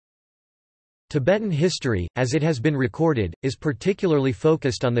Tibetan history, as it has been recorded, is particularly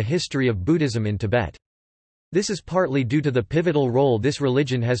focused on the history of Buddhism in Tibet. This is partly due to the pivotal role this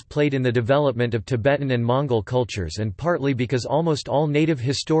religion has played in the development of Tibetan and Mongol cultures and partly because almost all native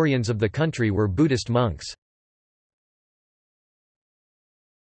historians of the country were Buddhist monks.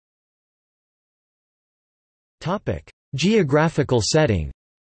 Geographical setting.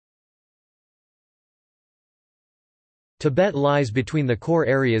 Tibet lies between the core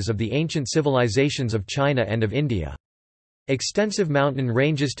areas of the ancient civilizations of China and of India. Extensive mountain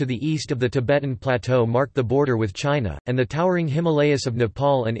ranges to the east of the Tibetan Plateau mark the border with China, and the towering Himalayas of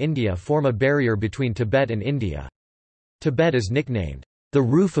Nepal and India form a barrier between Tibet and India. Tibet is nicknamed, "the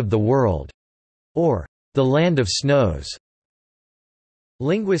roof of the world", or "the land of snows".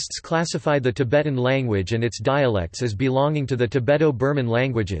 Linguists classify the Tibetan language and its dialects as belonging to the Tibeto-Burman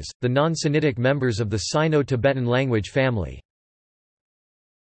languages, the non-Sinitic members of the Sino-Tibetan language family.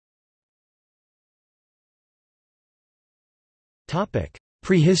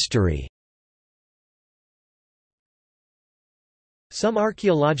 Prehistory. Some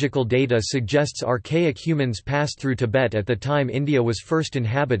archaeological data suggests archaic humans passed through Tibet at the time India was first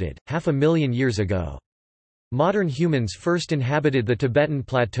inhabited, 500,000 years ago. Modern humans first inhabited the Tibetan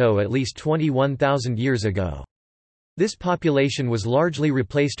Plateau at least 21,000 years ago. This population was largely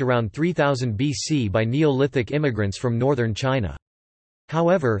replaced around 3000 BC by Neolithic immigrants from northern China.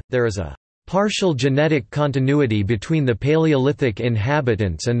 However, there is a partial genetic continuity between the Paleolithic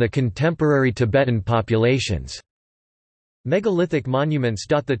inhabitants and the contemporary Tibetan populations. Megalithic monuments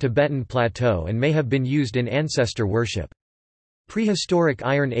dot the Tibetan Plateau and may have been used in ancestor worship. Prehistoric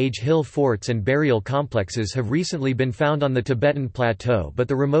Iron Age hill forts and burial complexes have recently been found on the Tibetan Plateau, but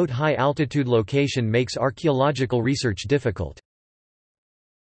the remote high-altitude location makes archaeological research difficult.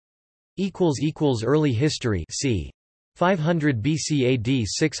 Early history c. 500 BC AD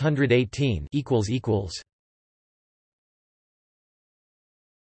 618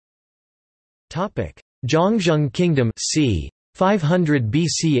 Zhangzhung Kingdom c. 500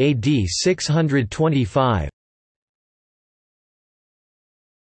 BC AD 625.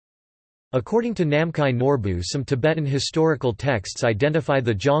 According to Namkhai Norbu, some Tibetan historical texts identify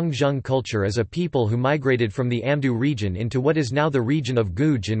the Zhangzhung culture as a people who migrated from the Amdo region into what is now the region of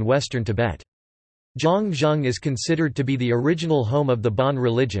Guj in western Tibet. Zhangzhung is considered to be the original home of the Bon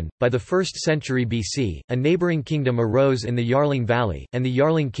religion. By the 1st century BC, a neighboring kingdom arose in the Yarlung Valley, and the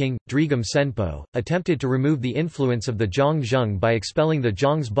Yarlung king, Drigam Senpo, attempted to remove the influence of the Zhangzhung by expelling the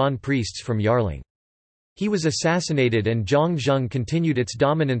Zhang's Bon priests from Yarlung. He was assassinated and Zhangzhung continued its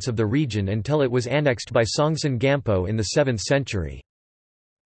dominance of the region until it was annexed by Songtsen Gampo in the 7th century.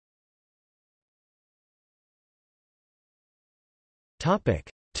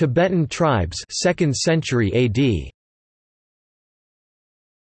 Tibetan tribes 2nd century AD.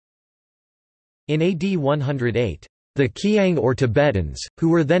 In AD 108, the Qiang or Tibetans, who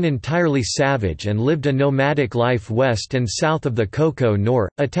were then entirely savage and lived a nomadic life west and south of the Koko Nor,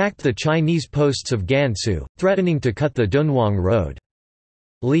 attacked the Chinese posts of Gansu, threatening to cut the Dunhuang road.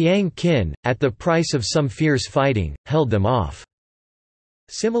 Liang Qin, at the price of some fierce fighting, held them off.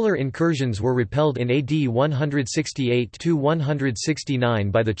 Similar incursions were repelled in AD 168–169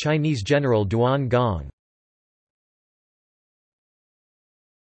 by the Chinese general Duan Gong.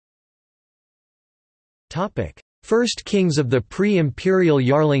 First kings of the pre-Imperial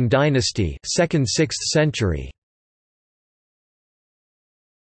Yarlung Dynasty 2nd–6th century.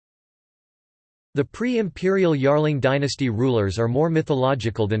 The pre-Imperial Yarlung Dynasty rulers are more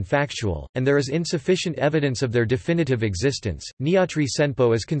mythological than factual, and there is insufficient evidence of their definitive existence. Nyatri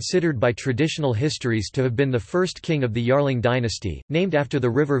Senpo is considered by traditional histories to have been the first king of the Yarlung dynasty, named after the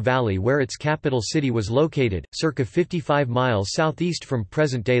river valley where its capital city was located, circa 55 miles southeast from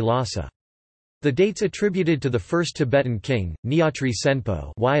present-day Lhasa. The dates attributed to the first Tibetan king, Nyatri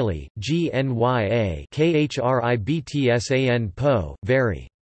Senpo Wylie, Gnya Khribtsan Po, vary.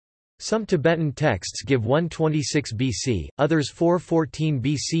 Some Tibetan texts give 126 BC, others 414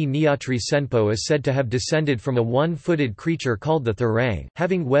 BC. Nyatri Senpo is said to have descended from a one-footed creature called the Phodrang,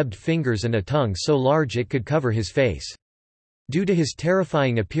 having webbed fingers and a tongue so large it could cover his face. Due to his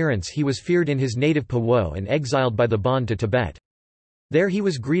terrifying appearance he was feared in his native Pawo and exiled by the Bon to Tibet. There he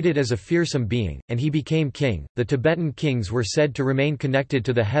was greeted as a fearsome being, and he became king. The Tibetan kings were said to remain connected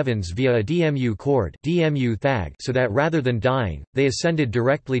to the heavens via a Dmu cord so that rather than dying, they ascended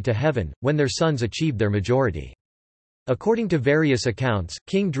directly to heaven, when their sons achieved their majority. According to various accounts,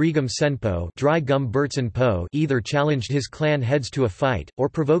 King Drigam Senpo either challenged his clan heads to a fight, or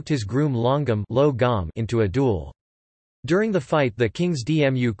provoked his groom Longam into a duel. During the fight the king's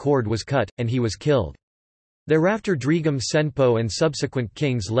Dmu cord was cut, and he was killed. Thereafter Drigam Senpo and subsequent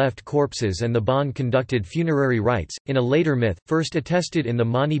kings left corpses and the Bon conducted funerary rites. In a later myth, first attested in the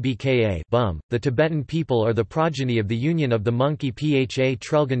Mani Bka Bum, the Tibetan people are the progeny of the union of the monkey Pha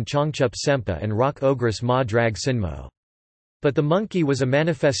Trelgan Chongchup Sempa and rock ogress Ma Drag Sinmo. But the monkey was a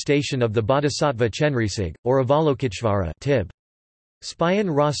manifestation of the bodhisattva Chenrisig, or Avalokiteshvara Tib. Spion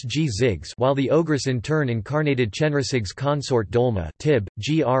Ras G. Ziggs, while the ogress in turn incarnated Chenrisig's consort Dolma Tib,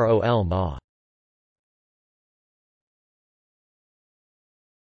 Grol Ma.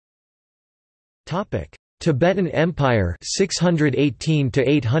 Tibetan Empire 618 to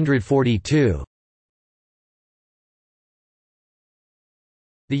 842.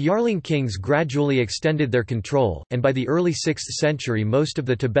 The Yarlung kings gradually extended their control, and by the early 6th century most of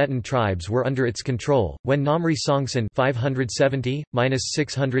the Tibetan tribes were under its control. When Namri Songtsen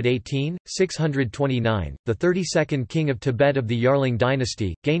 570–618, 629, the 32nd king of Tibet of the Yarlung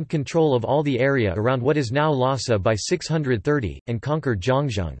Dynasty, gained control of all the area around what is now Lhasa by 630, and conquered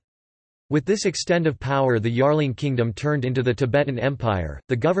Zhangzhung. With this extent of power, the Yarlung kingdom turned into the Tibetan Empire.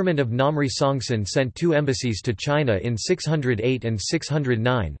 The government of Namri Songtsen sent 2 embassies to China in 608 and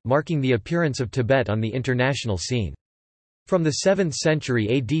 609, marking the appearance of Tibet on the international scene. From the 7th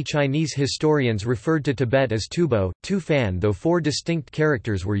century AD, Chinese historians referred to Tibet as Tubo, Tu-Fan, though 4 distinct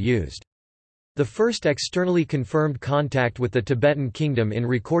characters were used. The first externally confirmed contact with the Tibetan kingdom in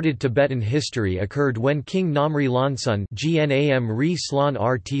recorded Tibetan history occurred when King Namri Longsun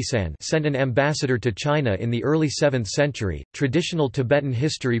sent an ambassador to China in the early 7th century. Traditional Tibetan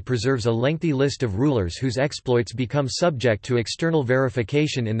history preserves a lengthy list of rulers whose exploits become subject to external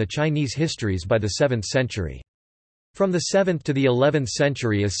verification in the Chinese histories by the 7th century. From the 7th to the 11th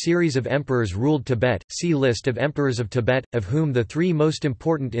century a series of emperors ruled Tibet. See List of emperors of Tibet, of whom the 3 most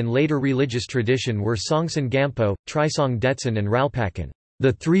important in later religious tradition were Songtsen Gampo, Trisong Detsen and Ralpakan,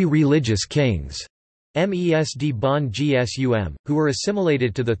 the 3 religious kings, Mesd Bon Gsum, who were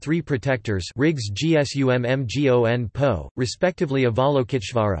assimilated to the 3 protectors Rigs Gsum Mgon Po, respectively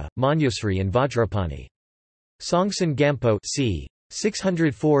Avalokiteshvara, Manjusri and Vajrapani. Songtsen Gampo c.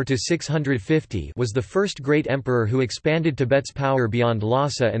 604–650 was the first great emperor who expanded Tibet's power beyond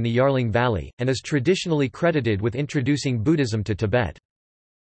Lhasa and the Yarlung Valley, and is traditionally credited with introducing Buddhism to Tibet.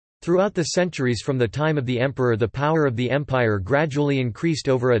 Throughout the centuries from the time of the emperor the power of the empire gradually increased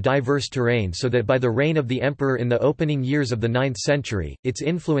over a diverse terrain so that by the reign of the emperor in the opening years of the 9th century, its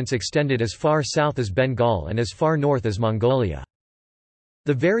influence extended as far south as Bengal and as far north as Mongolia.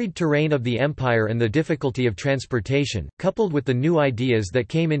 The varied terrain of the empire and the difficulty of transportation, coupled with the new ideas that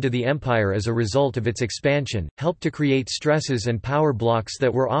came into the empire as a result of its expansion, helped to create stresses and power blocks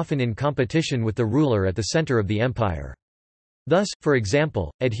that were often in competition with the ruler at the center of the empire. Thus, for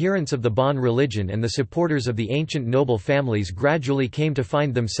example, adherents of the Bon religion and the supporters of the ancient noble families gradually came to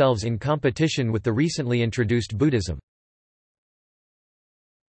find themselves in competition with the recently introduced Buddhism.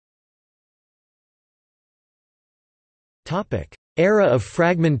 Era of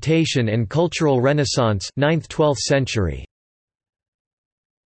fragmentation and cultural renaissance 9th–12th century.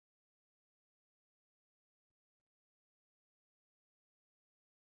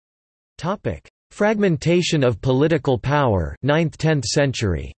 Fragmentation of political power 9th–10th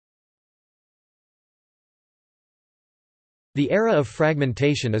century. The era of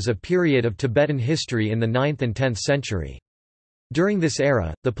fragmentation is a period of Tibetan history in the 9th and 10th century. During this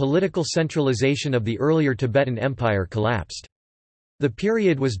era, the political centralization of the earlier Tibetan Empire collapsed. The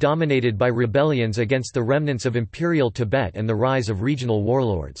period was dominated by rebellions against the remnants of Imperial Tibet and the rise of regional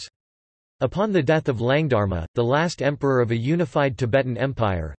warlords. Upon the death of Langdharma, the last emperor of a unified Tibetan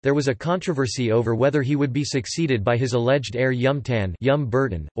Empire, there was a controversy over whether he would be succeeded by his alleged heir Yumtan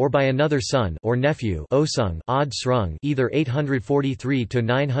or by another son or nephew Osung Od Srung, either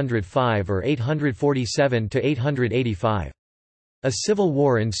 843–905 or 847–885. A civil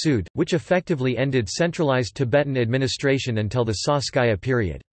war ensued, which effectively ended centralized Tibetan administration until the Saskaya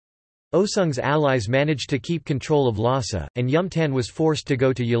period. Osung's allies managed to keep control of Lhasa, and Yumtan was forced to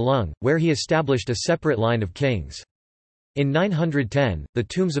go to Yarlung, where he established a separate line of kings. In 910, the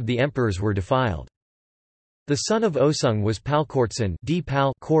tombs of the emperors were defiled. The son of Osung was Palkortsen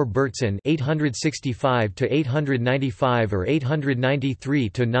Kor Burtsen 865–895 or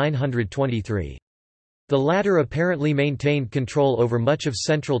 893–923. The latter apparently maintained control over much of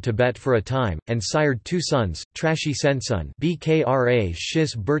central Tibet for a time, and sired 2 sons, Trashi Sensun Bkra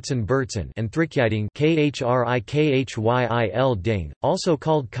Shis Burtsen and Thrikyiding Khrikyil Ding, also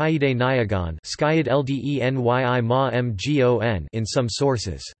called Kyide Nyagon Skyid Ldenyi Ma Mgon in some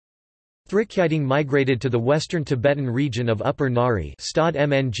sources. Thrikyiding migrated to the western Tibetan region of Upper Nari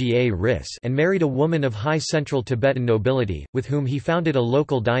and married a woman of high central Tibetan nobility, with whom he founded a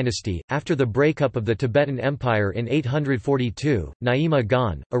local dynasty. After the breakup of the Tibetan Empire in 842, Naima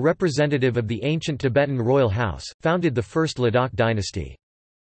Gan, a representative of the ancient Tibetan royal house, founded the first Ladakh dynasty.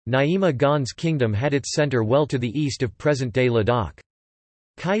 Naima Gan's kingdom had its center well to the east of present-day Ladakh.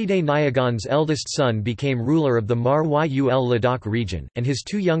 Khaide Nayagan's eldest son became ruler of the Mar-Yul Ladakh region, and his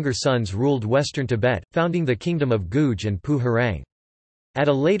two younger sons ruled western Tibet, founding the kingdom of Guj and Phu-Harang. At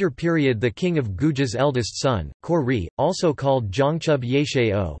a later period the king of Guj's eldest son, Khor-Ri, also called Zhangchub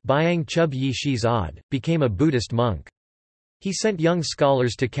Yesheo Byang Chub Yishi's Ad, became a Buddhist monk. He sent young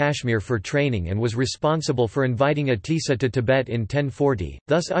scholars to Kashmir for training and was responsible for inviting Atisa to Tibet in 1040,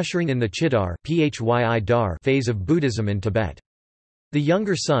 thus ushering in the Chidar phase of Buddhism in Tibet. The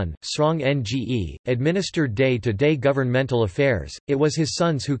younger son, Srong Nge, administered day-to-day governmental affairs. It was his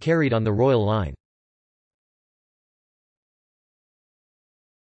sons who carried on the royal line.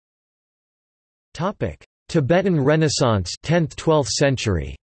 Topic: Tibetan Renaissance, 10th–12th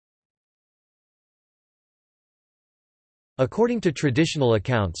century. According to traditional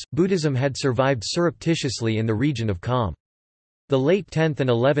accounts, Buddhism had survived surreptitiously in the region of Kham. The late 10th and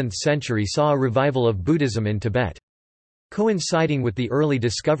 11th century saw a revival of Buddhism in Tibet. Coinciding with the early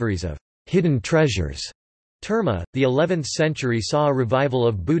discoveries of hidden treasures, Terma, the 11th century saw a revival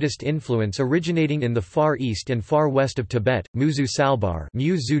of Buddhist influence originating in the far east and far west of Tibet. Muzu Salbar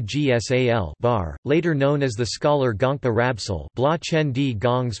Gsal later known as the scholar Gongpa Rabsal Bla Chen Di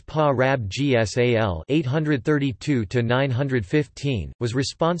Gongs Pa Rab Gsal 832–915, was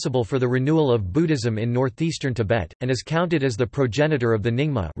responsible for the renewal of Buddhism in northeastern Tibet, and is counted as the progenitor of the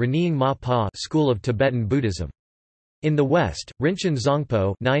Nyingma school of Tibetan Buddhism. In the West, Rinchen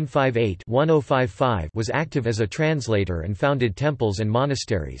Zongpo (958–1055) was active as a translator and founded temples and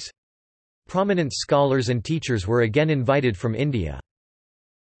monasteries. Prominent scholars and teachers were again invited from India.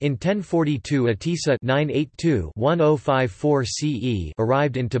 In 1042 Atisa (982–1054 CE)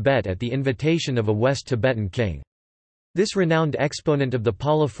 arrived in Tibet at the invitation of a West Tibetan king. This renowned exponent of the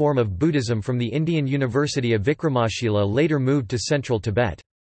Pala form of Buddhism from the Indian University of Vikramashila later moved to central Tibet.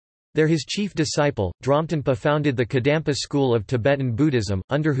 There his chief disciple, Dramtenpa, founded the Kadampa school of Tibetan Buddhism,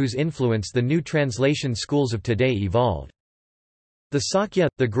 under whose influence the new translation schools of today evolved. The Sakya,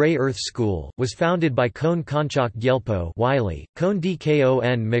 the Grey Earth School, was founded by Kon Konchak Gyelpo Wylie, Kon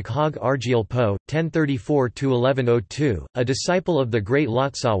Dkon Makhag Argyelpo, 1034–1102, a disciple of the great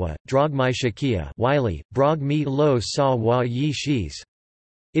Lotsawa, Drogmai Shakya Wylie, Brog Mi Lo Sa Wa Yi Shis.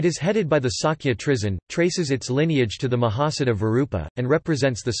 It is headed by the Sakya Trizin, traces its lineage to the Mahasiddha Virupa, and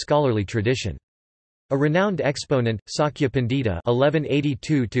represents the scholarly tradition. A renowned exponent, Sakya Pandita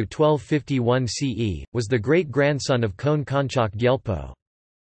 (1182–1251 CE), was the great-grandson of Kon Konchak Gyelpo.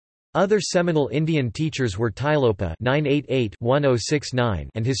 Other seminal Indian teachers were Tilopa (988–1069)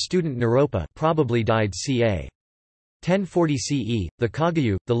 and his student Naropa, probably died ca. 1040 CE. The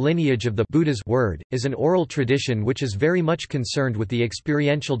Kagyu, the lineage of the Buddha's word, is an oral tradition which is very much concerned with the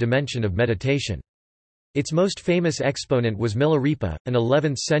experiential dimension of meditation. Its most famous exponent was Milarepa, an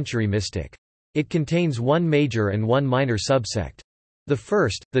 11th-century mystic. It contains one major and one minor subsect. The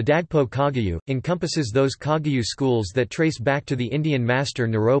first, the Dagpo Kagyu, encompasses those Kagyu schools that trace back to the Indian master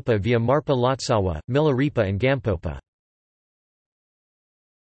Naropa via Marpa Lotsawa, Milarepa and Gampopa.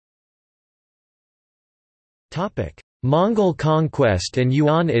 Mongol conquest and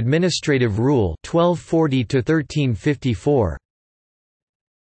Yuan administrative rule 1240 to 1354.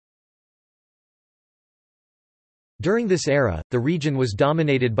 During this era, the region was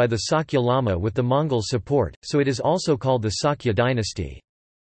dominated by the Sakya Lama with the Mongol support, so it is also called the Sakya dynasty.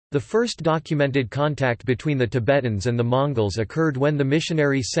 The first documented contact between the Tibetans and the Mongols occurred when the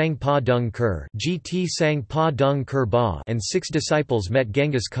missionary Tsangpa Dung Kur and 6 disciples met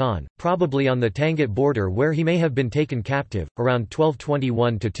Genghis Khan, probably on the Tangut border where he may have been taken captive, around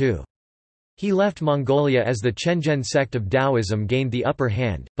 1221–2. He left Mongolia as the Chenjen sect of Taoism gained the upper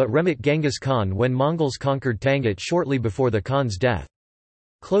hand, but remit Genghis Khan when Mongols conquered Tangut shortly before the Khan's death.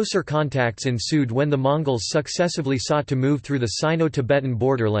 Closer contacts ensued when the Mongols successively sought to move through the Sino-Tibetan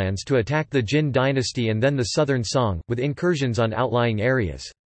borderlands to attack the Jin dynasty and then the southern Song, with incursions on outlying areas.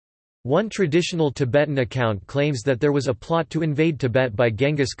 One traditional Tibetan account claims that there was a plot to invade Tibet by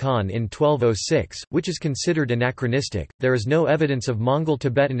Genghis Khan in 1206, which is considered anachronistic. There is no evidence of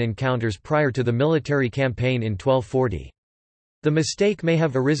Mongol-Tibetan encounters prior to the military campaign in 1240. The mistake may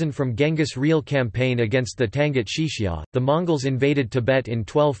have arisen from Genghis' real campaign against the Tangut Shishya. The Mongols invaded Tibet in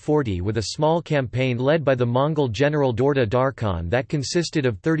 1240 with a small campaign led by the Mongol general Dorda Darkhan that consisted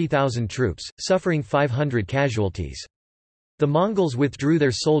of 30,000 troops, suffering 500 casualties. The Mongols withdrew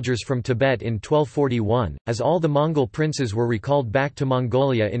their soldiers from Tibet in 1241, as all the Mongol princes were recalled back to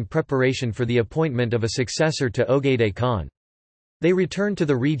Mongolia in preparation for the appointment of a successor to Ögedei Khan. They returned to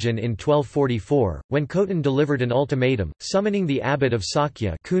the region in 1244, when Khotan delivered an ultimatum, summoning the abbot of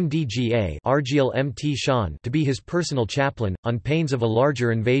Sakya Argyll Mt Shan to be his personal chaplain, on pains of a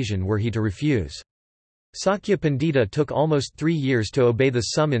larger invasion were he to refuse. Sakya Pandita took almost 3 years to obey the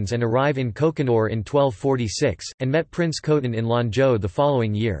summons and arrive in Kokanor in 1246, and met Prince Khotan in Lanzhou the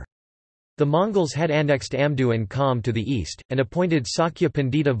following year. The Mongols had annexed Amdo and Kham to the east, and appointed Sakya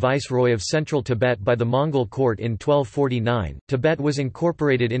Pandita viceroy of central Tibet by the Mongol court in 1249. Tibet was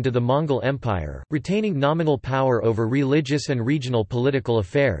incorporated into the Mongol Empire, retaining nominal power over religious and regional political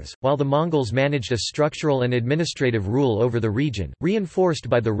affairs, while the Mongols managed a structural and administrative rule over the region, reinforced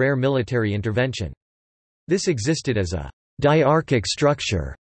by the rare military intervention. This existed as a diarchic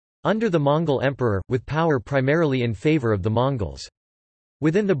structure under the Mongol emperor, with power primarily in favor of the Mongols.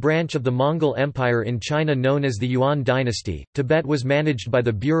 Within the branch of the Mongol Empire in China known as the Yuan dynasty, Tibet was managed by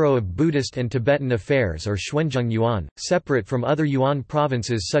the Bureau of Buddhist and Tibetan Affairs or Zhangzhung Yuan, separate from other Yuan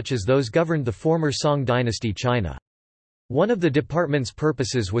provinces such as those governed the former Song dynasty China. One of the department's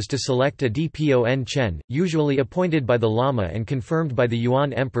purposes was to select a Dpon Chen, usually appointed by the Lama and confirmed by the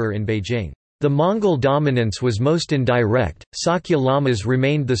Yuan emperor in Beijing. The Mongol dominance was most indirect, Sakya Lamas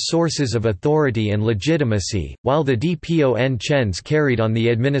remained the sources of authority and legitimacy, while the Dpon Chens carried on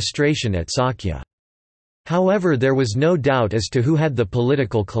the administration at Sakya. However, there was no doubt as to who had the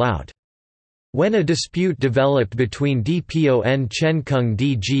political clout. When a dispute developed between Dpon Chen Kung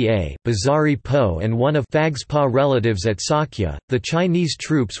Dga, Bazari Po and one of Phagspa relatives at Sakya, the Chinese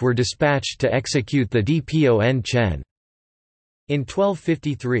troops were dispatched to execute the Dpon Chen. In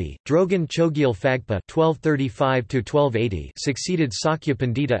 1253, Drogon Chogyal Phagpa (1235–1280) succeeded Sakya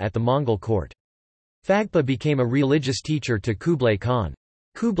Pandita at the Mongol court. Phagpa became a religious teacher to Kublai Khan.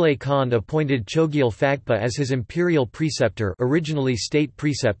 Kublai Khan appointed Chogyal Phagpa as his imperial preceptor, originally state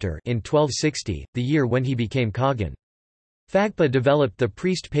preceptor, in 1260, the year when he became Khagan. Phagpa developed the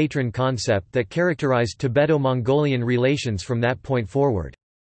priest-patron concept that characterized Tibeto-Mongolian relations from that point forward.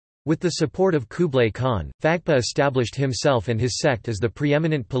 With the support of Kublai Khan, Phagpa established himself and his sect as the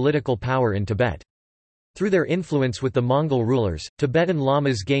preeminent political power in Tibet. Through their influence with the Mongol rulers, Tibetan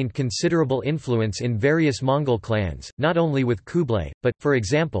lamas gained considerable influence in various Mongol clans, not only with Kublai, but, for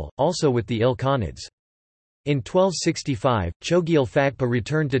example, also with the Ilkhanids. In 1265, Chogyal Phagpa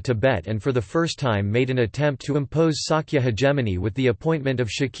returned to Tibet and for the first time made an attempt to impose Sakya hegemony with the appointment of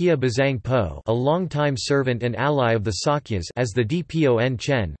Shakya Bazang Po, a longtime servant and ally of the Sakyas, as the Dpon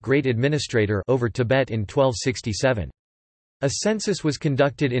Chen, great administrator, over Tibet in 1267. A census was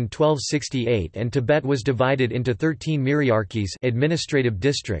conducted in 1268 and Tibet was divided into 13 myriarchies, administrative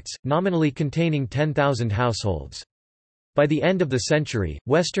districts, nominally containing 10,000 households. By the end of the century,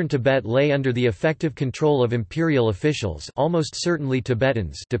 western Tibet lay under the effective control of imperial officials, almost certainly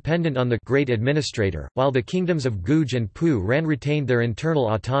Tibetans, dependent on the great administrator, while the kingdoms of Guj and Pu retained their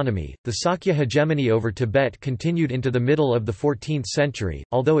internal autonomy. The Sakya hegemony over Tibet continued into the middle of the 14th century,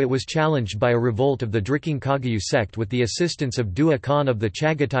 although it was challenged by a revolt of the Driking Kagyu sect with the assistance of Dua Khan of the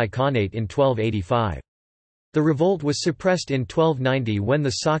Chagatai Khanate in 1285. The revolt was suppressed in 1290 when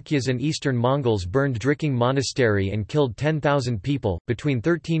the Sakyas and Eastern Mongols burned Driking Monastery and killed 10,000 people. Between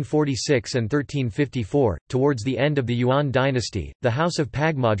 1346 and 1354, towards the end of the Yuan dynasty, the House of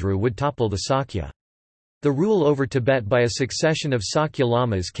Phagmodrupa would topple the Sakya. The rule over Tibet by a succession of Sakya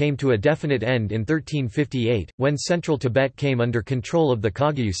Lamas came to a definite end in 1358, when central Tibet came under control of the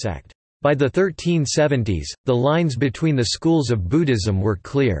Kagyu sect. By the 1370s, the lines between the schools of Buddhism were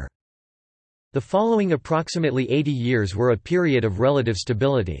clear. The following approximately 80 years were a period of relative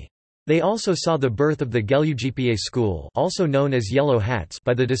stability. They also saw the birth of the Gelugpa school, also known as Yellow Hats,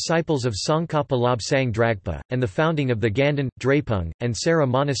 by the disciples of Tsangpa Lobsang Dragpa, and the founding of the Ganden, Drepung, and Sera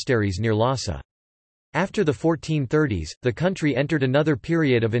monasteries near Lhasa. After the 1430s, the country entered another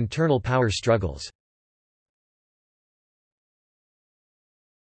period of internal power struggles.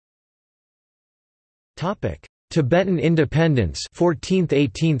 Tibetan independence,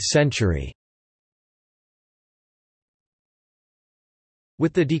 14th–18th century.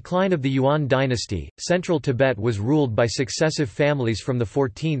 With the decline of the Yuan dynasty, central Tibet was ruled by successive families from the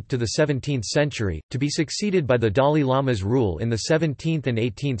 14th to the 17th century, to be succeeded by the Dalai Lama's rule in the 17th and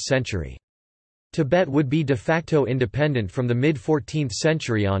 18th century. Tibet would be de facto independent from the mid-14th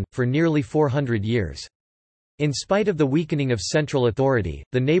century on, for nearly 400 years. In spite of the weakening of central authority,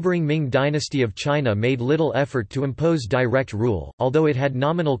 the neighboring Ming dynasty of China made little effort to impose direct rule, although it had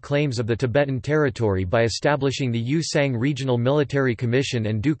nominal claims of the Tibetan territory by establishing the Yu-Sang Regional Military Commission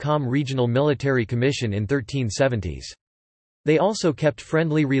and Du Kham Regional Military Commission in 1370s. They also kept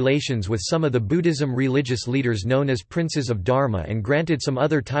friendly relations with some of the Buddhism religious leaders known as Princes of Dharma and granted some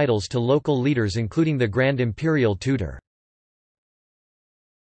other titles to local leaders including the Grand Imperial Tutor.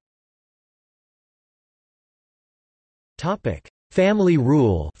 Family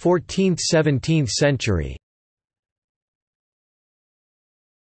rule 14th–17th century.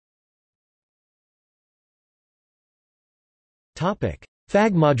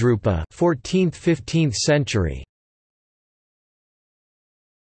 Phagmodrupa 14th–15th century.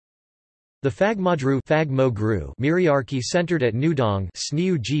 The Phagmodru myriarchy centered at Nudong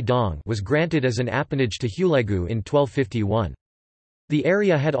was granted as an appanage to Hulegu in 1251. The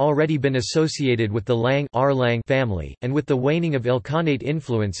area had already been associated with the Lang family, and with the waning of Ilkhanate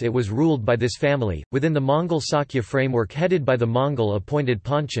influence it was ruled by this family, within the Mongol Sakya framework headed by the Mongol-appointed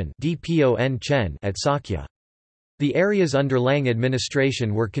Panchen at Sakya. The areas under Lang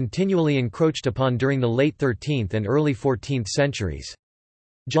administration were continually encroached upon during the late 13th and early 14th centuries.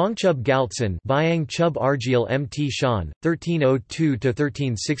 Zhangchub Galtsen Byang Chub Argyal Mt Shan,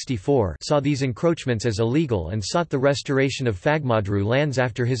 1302–1364 saw these encroachments as illegal and sought the restoration of Phagmodru lands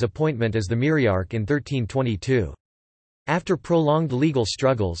after his appointment as the Myriarch in 1322. After prolonged legal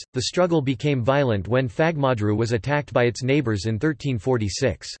struggles, the struggle became violent when Phagmodru was attacked by its neighbours in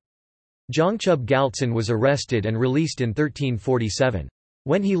 1346. Zhangchub Galtsen was arrested and released in 1347.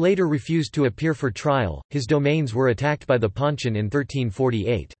 When he later refused to appear for trial, his domains were attacked by the Panchen in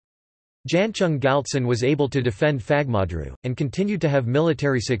 1348. Janchung Galtsen was able to defend Phagmodru, and continued to have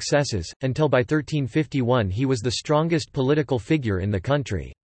military successes, until by 1351 he was the strongest political figure in the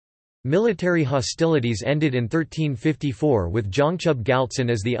country. Military hostilities ended in 1354 with Zhangchub Galtsen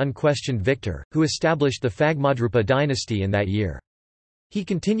as the unquestioned victor, who established the Phagmodrupa dynasty in that year. He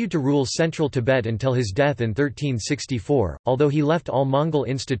continued to rule central Tibet until his death in 1364, although he left all Mongol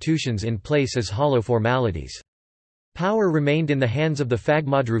institutions in place as hollow formalities. Power remained in the hands of the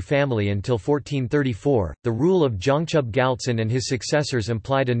Phagmodru family until 1434. The rule of Zhangchub Galtsen and his successors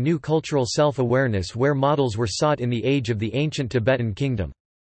implied a new cultural self-awareness where models were sought in the age of the ancient Tibetan kingdom.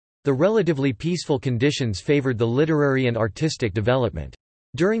 The relatively peaceful conditions favored the literary and artistic development.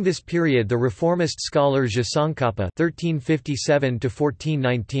 During this period the reformist scholar Tsangpa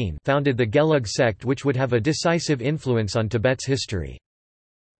 (1357–1419) founded the Gelug sect, which would have a decisive influence on Tibet's history.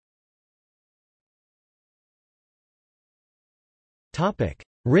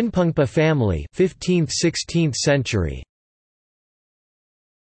 Rinpungpa family 15th–16th century.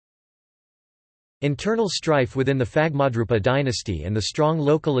 Internal strife within the Phagmodrupa dynasty and the strong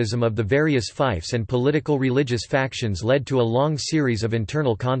localism of the various fiefs and political religious factions led to a long series of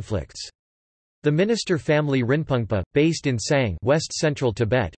internal conflicts. The minister family Rinpungpa, based in Sang, west-central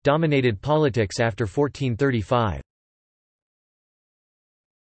Tibet, dominated politics after 1435.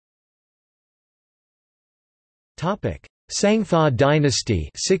 Tsangpa dynasty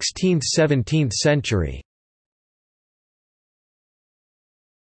 16th–17th century.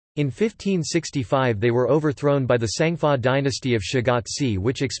 In 1565 they were overthrown by the Tsangpa dynasty of Shigatse,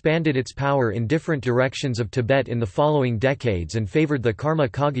 which expanded its power in different directions of Tibet in the following decades and favored the Karma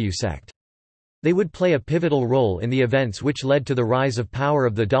Kagyu sect. They would play a pivotal role in the events which led to the rise of power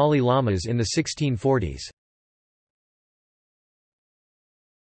of the Dalai Lamas in the 1640s.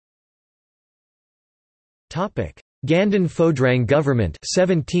 Ganden Phodrang government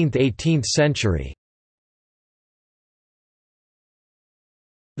 17th–18th century.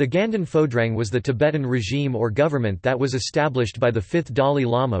 The Ganden Phodrang was the Tibetan regime or government that was established by the 5th Dalai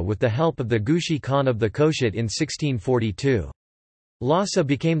Lama with the help of the Gushi Khan of the Koshit in 1642. Lhasa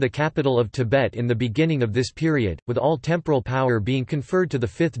became the capital of Tibet in the beginning of this period, with all temporal power being conferred to the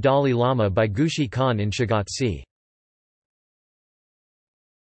 5th Dalai Lama by Gushi Khan in Shigatse.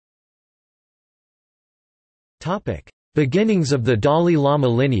 Beginnings of the Dalai Lama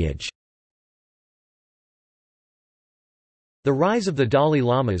lineage. The rise of the Dalai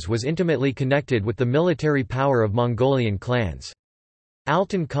Lamas was intimately connected with the military power of Mongolian clans.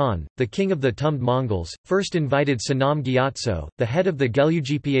 Altan Khan, the king of the Tumd Mongols, first invited Sonam Gyatso, the head of the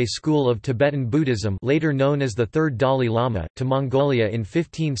Gelugpa school of Tibetan Buddhism, later known as the Third Dalai Lama, to Mongolia in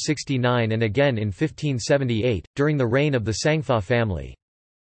 1569 and again in 1578, during the reign of the Tsangpa family.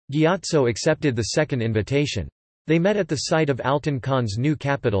 Gyatso accepted the second invitation. They met at the site of Altan Khan's new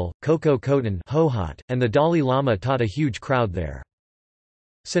capital, Koko Khotan, and the Dalai Lama taught a huge crowd there.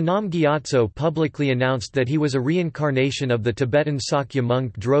 Sonam Gyatso publicly announced that he was a reincarnation of the Tibetan Sakya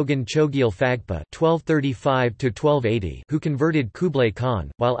monk Drogon Chogyal Phagpa (1235–1280), who converted Kublai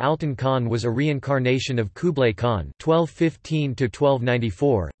Khan, while Altan Khan was a reincarnation of Kublai Khan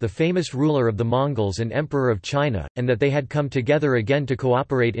 (1215–1294), the famous ruler of the Mongols and emperor of China, and that they had come together again to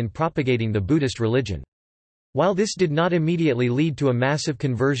cooperate in propagating the Buddhist religion. While this did not immediately lead to a massive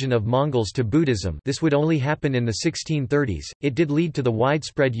conversion of Mongols to Buddhism, this would only happen in the 1630s, it did lead to the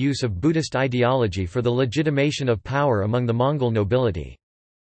widespread use of Buddhist ideology for the legitimation of power among the Mongol nobility.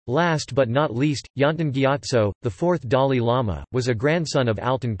 Last but not least, Yonten Gyatso, the fourth Dalai Lama, was a grandson of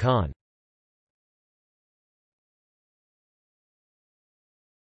Altan Khan.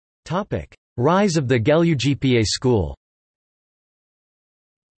 Rise of the Gelugpa school.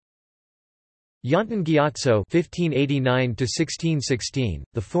 Yonten Gyatso (1589–1616),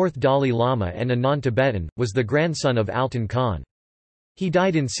 the fourth Dalai Lama and a non-Tibetan, was the grandson of Altan Khan. He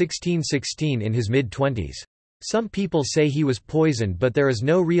died in 1616 in his mid-20s. Some people say he was poisoned, but there is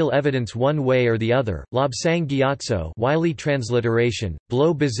no real evidence one way or the other. Lobsang Gyatso, Wiley transliteration,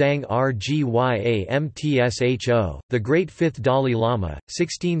 Blo Bazang Rgya Mtsho, the great fifth Dalai Lama,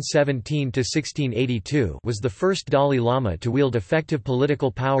 1617–1682, was the first Dalai Lama to wield effective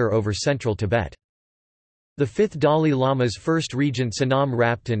political power over central Tibet. The fifth Dalai Lama's first regent Sonam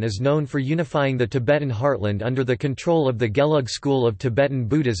Raptan is known for unifying the Tibetan heartland under the control of the Gelug school of Tibetan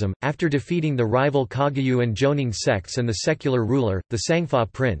Buddhism, after defeating the rival Kagyu and Joning sects and the secular ruler, the Sangpa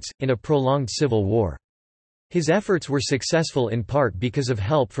prince, in a prolonged civil war. His efforts were successful in part because of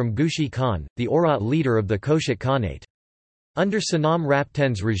help from Gushi Khan, the Oirat leader of the Koshik Khanate. Under Sonam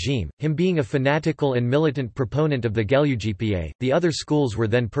Raptan's regime, him being a fanatical and militant proponent of the Gelugpa, the other schools were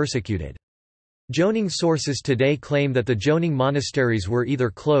then persecuted. Joning sources today claim that the Joning monasteries were either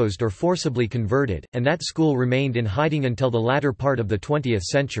closed or forcibly converted, and that school remained in hiding until the latter part of the 20th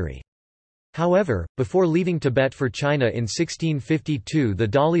century. However, before leaving Tibet for China in 1652, the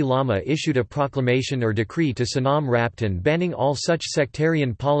Dalai Lama issued a proclamation or decree to Sonam Raptan banning all such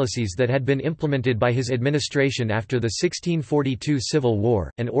sectarian policies that had been implemented by his administration after the 1642 civil war,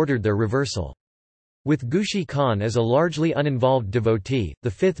 and ordered their reversal. With Gushi Khan as a largely uninvolved devotee,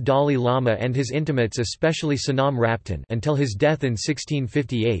 the fifth Dalai Lama and his intimates, especially Sonam Raptan, until his death in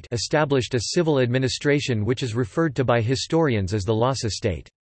 1658, established a civil administration which is referred to by historians as the Lhasa state.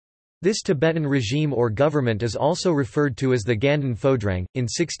 This Tibetan regime or government is also referred to as the Ganden Phodrang. In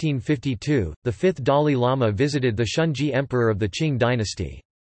 1652, the fifth Dalai Lama visited the Shunji emperor of the Qing dynasty.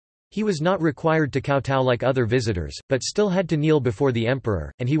 He was not required to kowtow like other visitors, but still had to kneel before the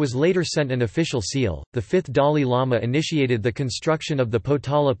emperor, and he was later sent an official seal. The fifth Dalai Lama initiated the construction of the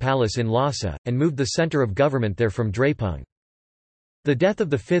Potala Palace in Lhasa, and moved the center of government there from Drepung. The death of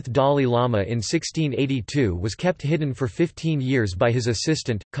the fifth Dalai Lama in 1682 was kept hidden for 15 years by his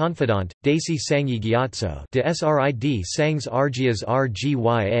assistant, confidant, Desi Sangye Gyatso de Srid Sangs Argyas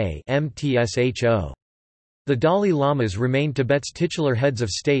Rgya Mtsho. The Dalai Lamas remained Tibet's titular heads of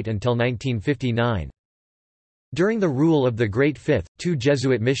state until 1959. During the rule of the Great Fifth, two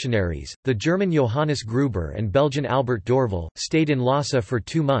Jesuit missionaries, the German Johannes Gruber and Belgian Albert Dorval, stayed in Lhasa for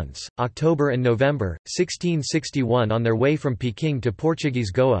 2 months, October and November, 1661, on their way from Peking to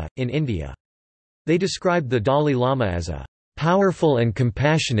Portuguese Goa, in India. They described the Dalai Lama as a powerful and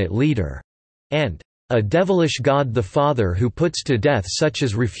compassionate leader, and a devilish God the Father who puts to death such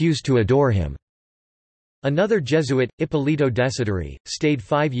as refuse to adore him. Another Jesuit, Ippolito Desideri, stayed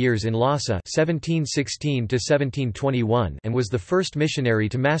 5 years in Lhasa (1716–1721) and was the first missionary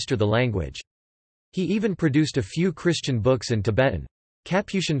to master the language. He even produced a few Christian books in Tibetan.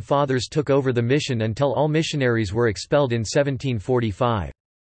 Capuchin fathers took over the mission until all missionaries were expelled in 1745.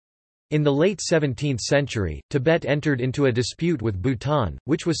 In the late 17th century, Tibet entered into a dispute with Bhutan,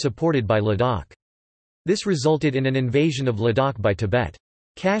 which was supported by Ladakh. This resulted in an invasion of Ladakh by Tibet.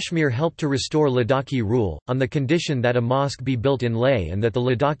 Kashmir helped to restore Ladakhi rule, on the condition that a mosque be built in Leh and that the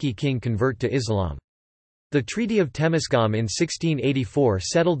Ladakhi king convert to Islam. The Treaty of Temesgam in 1684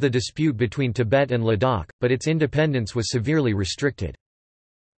 settled the dispute between Tibet and Ladakh, but its independence was severely restricted.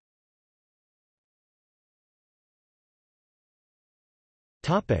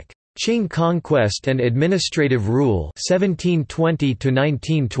 Qing conquest and administrative rule 1720 to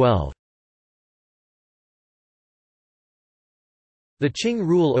 1912. The Qing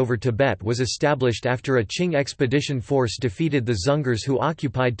rule over Tibet was established after a Qing expedition force defeated the Dzungars who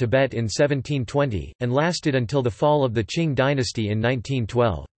occupied Tibet in 1720, and lasted until the fall of the Qing dynasty in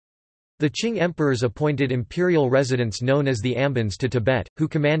 1912. The Qing emperors appointed imperial residents known as the Ambans to Tibet, who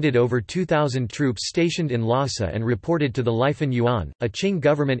commanded over 2,000 troops stationed in Lhasa and reported to the Lifen Yuan, a Qing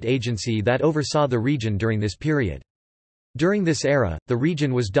government agency that oversaw the region during this period. During this era, the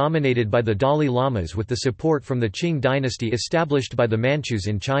region was dominated by the Dalai Lamas with the support from the Qing dynasty established by the Manchus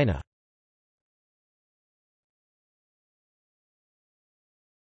in China.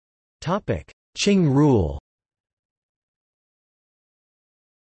 Qing rule.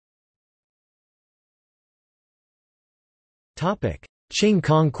 Qing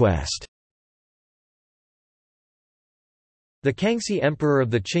conquest. The Kangxi Emperor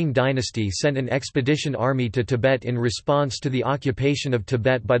of the Qing dynasty sent an expedition army to Tibet in response to the occupation of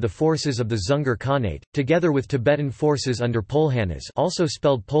Tibet by the forces of the Dzungar Khanate, together with Tibetan forces under Pulhanas, also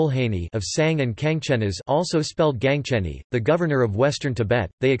spelled Pulhani, of Sang and Kangchenas, also spelled Gangcheni, the governor of western Tibet.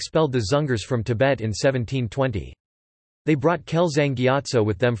 They expelled the Dzungars from Tibet in 1720. They brought Khelzang Gyatso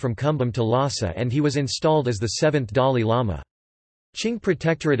with them from Kumbum to Lhasa, and he was installed as the seventh Dalai Lama. Qing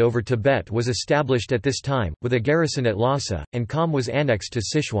protectorate over Tibet was established at this time, with a garrison at Lhasa, and Kham was annexed to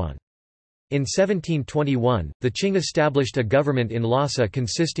Sichuan. In 1721, the Qing established a government in Lhasa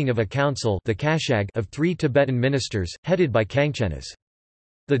consisting of a council, the Kashag, of 3 Tibetan ministers, headed by Kangchenas.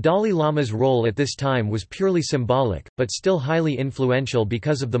 The Dalai Lama's role at this time was purely symbolic, but still highly influential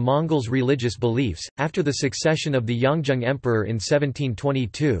because of the Mongols' religious beliefs. After the succession of the Zhangzhung Emperor in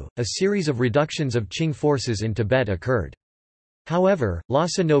 1722, a series of reductions of Qing forces in Tibet occurred. However,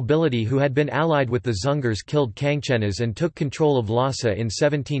 Lhasa nobility who had been allied with the Dzungars killed Kangchenas and took control of Lhasa in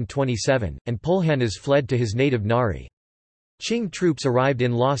 1727, and Pulhanas fled to his native Nari. Qing troops arrived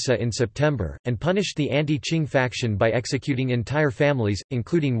in Lhasa in September, and punished the anti-Qing faction by executing entire families,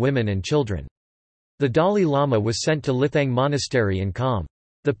 including women and children. The Dalai Lama was sent to Lithang Monastery in Kham.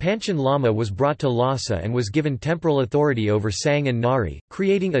 The Panchen Lama was brought to Lhasa and was given temporal authority over Sang and Nari,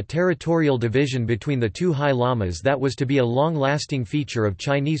 creating a territorial division between the 2 high lamas that was to be a long-lasting feature of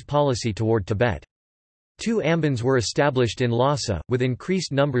Chinese policy toward Tibet. 2 ambans were established in Lhasa, with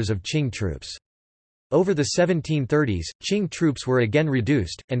increased numbers of Qing troops. Over the 1730s, Qing troops were again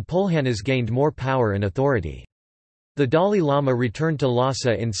reduced, and Pulhanas gained more power and authority. The Dalai Lama returned to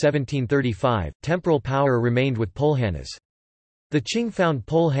Lhasa in 1735, temporal power remained with Pulhanas. The Qing found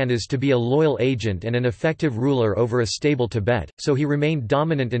Pulhanas to be a loyal agent and an effective ruler over a stable Tibet, so he remained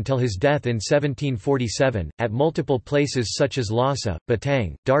dominant until his death in 1747. At multiple places such as Lhasa,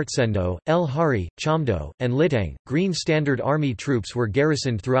 Batang, Dartsendo, El Hari, Chamdo, and Litang, Green Standard Army troops were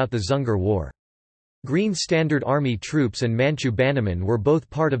garrisoned throughout the Dzungar War. Green Standard Army troops and Manchu Bannermen were both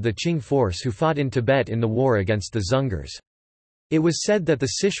part of the Qing force who fought in Tibet in the war against the Dzungars. It was said that the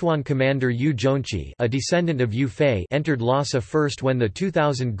Sichuan commander Yu Zhongqi, a descendant of Yu Fei, entered Lhasa first when the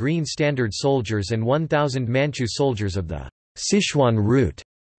 2,000 Green Standard soldiers and 1,000 Manchu soldiers of the Sichuan route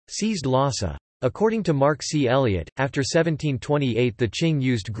seized Lhasa. According to Mark C. Elliott, after 1728 the Qing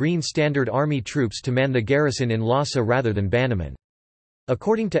used Green Standard Army troops to man the garrison in Lhasa rather than Bannermen.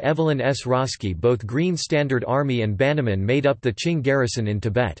 According to Evelyn S. Roski, both Green Standard Army and Bannermen made up the Qing garrison in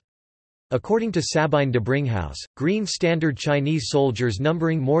Tibet. According to Sabine de Bringhaus, Green Standard Chinese soldiers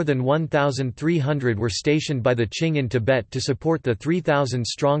numbering more than 1,300 were stationed by the Qing in Tibet to support the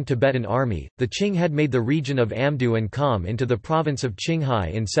 3,000-strong Tibetan army. The Qing had made the region of Amdo and Kham into the province of Qinghai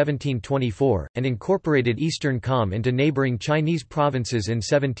in 1724, and incorporated eastern Kham into neighboring Chinese provinces in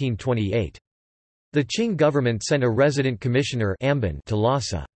 1728. The Qing government sent a resident commissioner to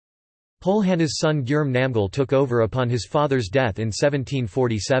Lhasa. Pulhanas' son Gyurm Namgyal took over upon his father's death in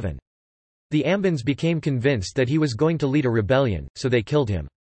 1747. The Ambans became convinced that he was going to lead a rebellion, so they killed him.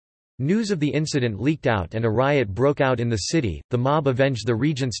 News of the incident leaked out and a riot broke out in the city. The mob avenged the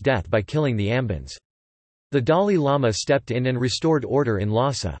regent's death by killing the Ambans. The Dalai Lama stepped in and restored order in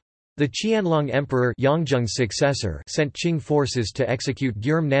Lhasa. The Qianlong Emperor, Yangzhung's successor, sent Qing forces to execute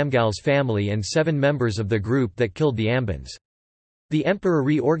Gyurm Namgyal's family and 7 members of the group that killed the Ambans. The emperor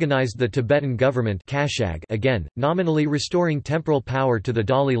reorganized the Tibetan government again, nominally restoring temporal power to the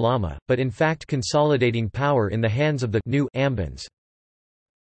Dalai Lama, but in fact consolidating power in the hands of the new Ambans.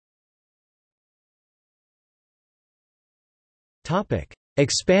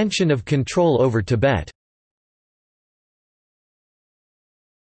 Expansion of control over Tibet.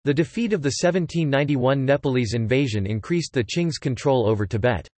 The defeat of the 1791 Nepalese invasion increased the Qing's control over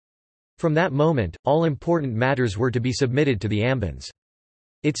Tibet. From that moment, all important matters were to be submitted to the Ambans.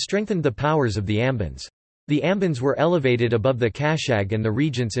 It strengthened the powers of the Ambans. The Ambans were elevated above the Kashag and the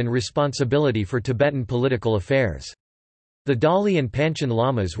regents in responsibility for Tibetan political affairs. The Dalai and Panchen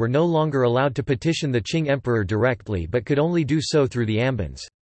Lamas were no longer allowed to petition the Qing emperor directly but could only do so through the Ambans.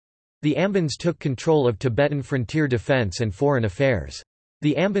 The Ambans took control of Tibetan frontier defense and foreign affairs.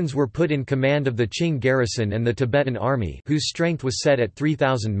 The Ambans were put in command of the Qing garrison and the Tibetan army, whose strength was set at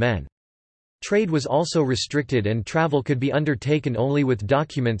 3,000 men. Trade was also restricted and travel could be undertaken only with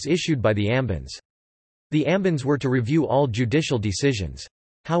documents issued by the Ambans. The Ambans were to review all judicial decisions.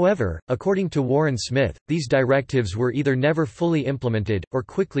 However, according to Warren Smith, these directives were either never fully implemented, or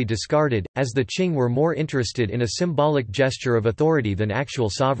quickly discarded, as the Qing were more interested in a symbolic gesture of authority than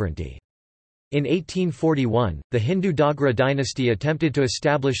actual sovereignty. In 1841, the Hindu Dogra dynasty attempted to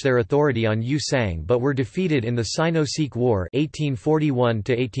establish their authority on Yusang but were defeated in the Sino-Sikh War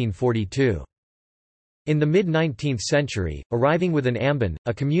 1841–1842. In the mid-19th century, arriving with an Amban,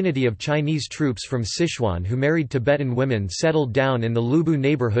 a community of Chinese troops from Sichuan who married Tibetan women settled down in the Lubu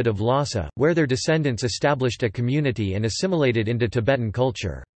neighborhood of Lhasa, where their descendants established a community and assimilated into Tibetan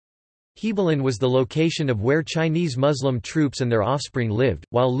culture. Hebilin was the location of where Chinese Muslim troops and their offspring lived,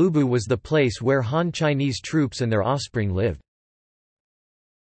 while Lubu was the place where Han Chinese troops and their offspring lived.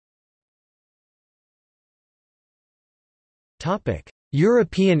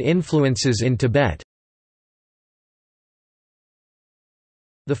 European influences in Tibet.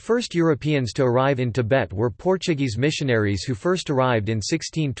 The first Europeans to arrive in Tibet were Portuguese missionaries who first arrived in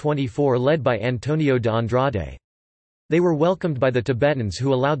 1624 led by Antonio de Andrade. They were welcomed by the Tibetans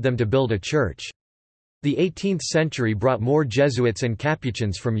who allowed them to build a church. The 18th century brought more Jesuits and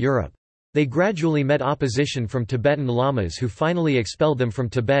Capuchins from Europe. They gradually met opposition from Tibetan lamas who finally expelled them from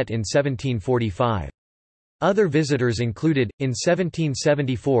Tibet in 1745. Other visitors included, in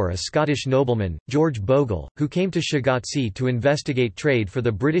 1774 a Scottish nobleman, George Bogle, who came to Shigatse to investigate trade for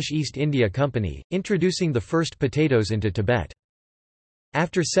the British East India Company, introducing the first potatoes into Tibet.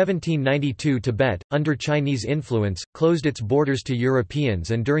 After 1792 Tibet, under Chinese influence, closed its borders to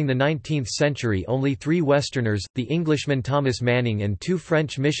Europeans, and during the 19th century only 3 Westerners, the Englishman Thomas Manning and 2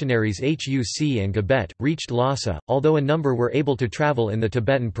 French missionaries Huc and Gabet, reached Lhasa, although a number were able to travel in the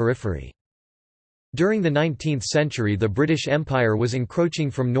Tibetan periphery. During the 19th century the British Empire was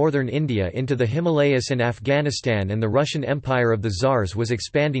encroaching from northern India into the Himalayas and Afghanistan, and the Russian Empire of the Tsars was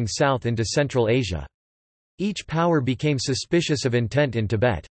expanding south into Central Asia. Each power became suspicious of intent in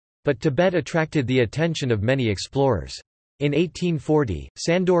Tibet. But Tibet attracted the attention of many explorers. In 1840,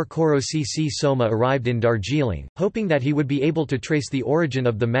 Sandor Koro-Cc Soma arrived in Darjeeling, hoping that he would be able to trace the origin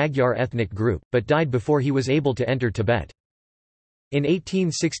of the Magyar ethnic group, but died before he was able to enter Tibet. In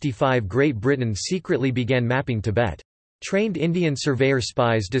 1865 Great Britain secretly began mapping Tibet. Trained Indian surveyor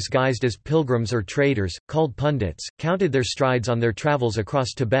spies disguised as pilgrims or traders, called pundits, counted their strides on their travels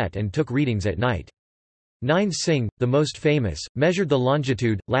across Tibet and took readings at night. Nine Singh, the most famous, measured the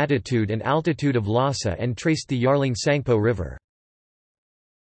longitude, latitude and altitude of Lhasa and traced the Yarlung Sangpo River.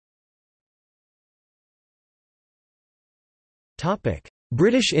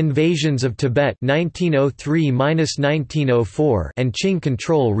 British invasions of Tibet 1903–1904 and Qing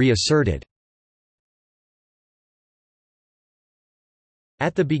control reasserted.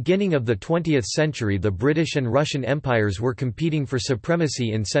 At the beginning of the 20th century the British and Russian empires were competing for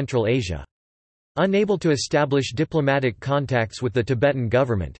supremacy in Central Asia. Unable to establish diplomatic contacts with the Tibetan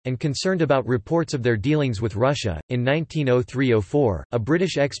government, and concerned about reports of their dealings with Russia, in 1903–04, a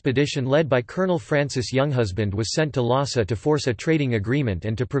British expedition led by Colonel Francis Younghusband was sent to Lhasa to force a trading agreement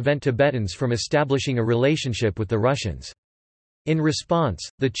and to prevent Tibetans from establishing a relationship with the Russians. In response,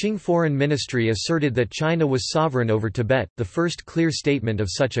 the Qing Foreign Ministry asserted that China was sovereign over Tibet, the first clear statement of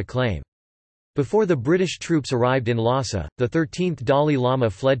such a claim. Before the British troops arrived in Lhasa, the 13th Dalai Lama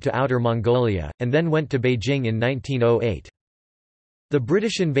fled to Outer Mongolia, and then went to Beijing in 1908. The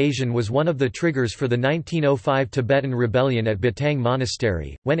British invasion was one of the triggers for the 1905 Tibetan rebellion at Batang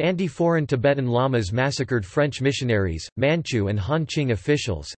Monastery, when anti-foreign Tibetan lamas massacred French missionaries, Manchu and Han Qing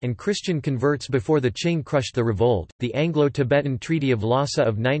officials, and Christian converts before the Qing crushed the revolt. The Anglo-Tibetan Treaty of Lhasa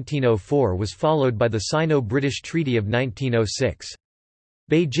of 1904 was followed by the Sino-British Treaty of 1906.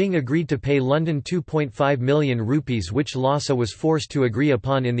 Beijing agreed to pay London 2.5 million rupees, which Lhasa was forced to agree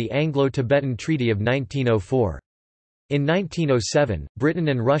upon in the Anglo-Tibetan Treaty of 1904. In 1907, Britain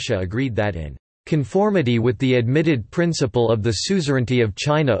and Russia agreed that in conformity with the admitted principle of the suzerainty of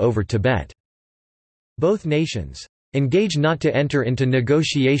China over Tibet, both nations engage not to enter into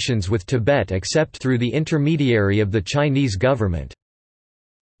negotiations with Tibet except through the intermediary of the Chinese government.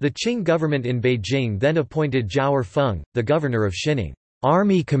 The Qing government in Beijing then appointed Zhao Erfeng, the governor of Xining,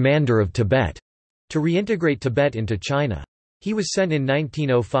 Army Commander of Tibet, to reintegrate Tibet into China. He was sent in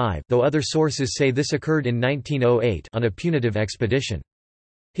 1905, though other sources say this occurred in 1908, on a punitive expedition.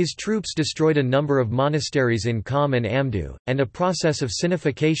 His troops destroyed a number of monasteries in Kham and Amdo, and a process of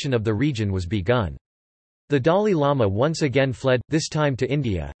sinification of the region was begun. The Dalai Lama once again fled, this time to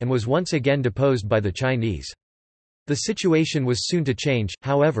India, and was once again deposed by the Chinese. The situation was soon to change,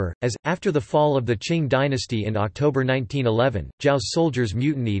 however, as, after the fall of the Qing dynasty in October 1911, Zhao's soldiers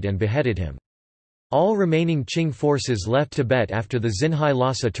mutinied and beheaded him. All remaining Qing forces left Tibet after the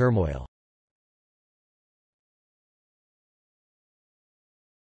Xinhai-Lhasa turmoil.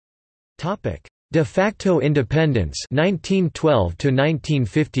 De facto independence 1912 to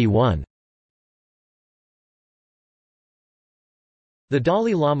 1951. The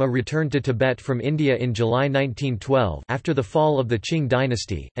Dalai Lama returned to Tibet from India in July 1912 after the fall of the Qing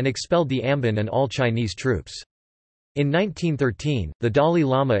dynasty, and expelled the Amban and all Chinese troops. In 1913, the Dalai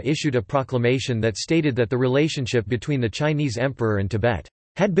Lama issued a proclamation that stated that the relationship between the Chinese emperor and Tibet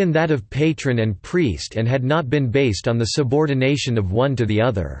had been that of patron and priest and had not been based on the subordination of one to the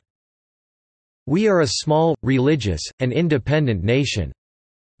other. "We are a small, religious, and independent nation."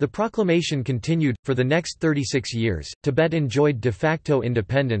 The proclamation continued. For the next 36 years, Tibet enjoyed de facto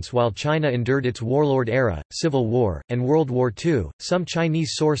independence while China endured its warlord era, civil war, and World War II. Some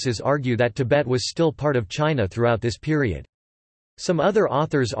Chinese sources argue that Tibet was still part of China throughout this period. Some other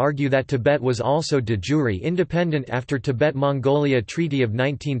authors argue that Tibet was also de jure independent after Tibet-Mongolia Treaty of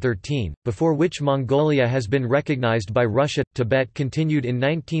 1913, before which Mongolia has been recognized by Russia. Tibet continued in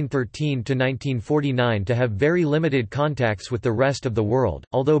 1913 to 1949 to have very limited contacts with the rest of the world,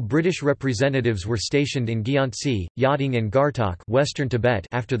 although British representatives were stationed in Gyeongsi, Yating and Gartok, western Tibet,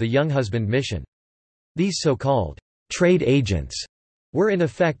 after the Younghusband mission. These so-called trade agents were in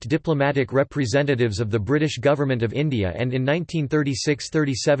effect diplomatic representatives of the British Government of India, and in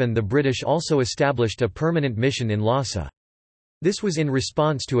 1936–37 the British also established a permanent mission in Lhasa. This was in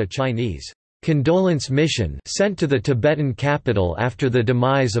response to a Chinese condolence mission sent to the Tibetan capital after the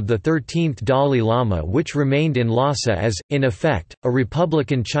demise of the 13th Dalai Lama, which remained in Lhasa as, in effect, a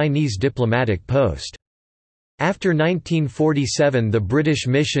Republican Chinese diplomatic post. After 1947 the British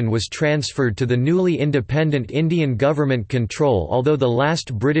mission was transferred to the newly independent Indian government control, although the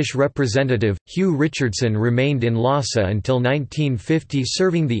last British representative, Hugh Richardson, remained in Lhasa until 1950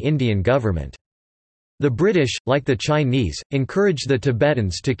 serving the Indian government. The British, like the Chinese, encouraged the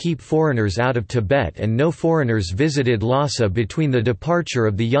Tibetans to keep foreigners out of Tibet, and no foreigners visited Lhasa between the departure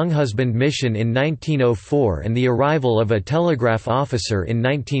of the Younghusband mission in 1904 and the arrival of a telegraph officer in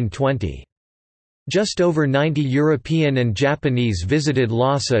 1920. Just over 90 European and Japanese visited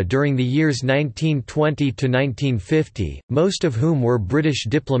Lhasa during the years 1920 to 1950, most of whom were British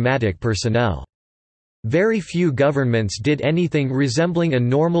diplomatic personnel. Very few governments did anything resembling a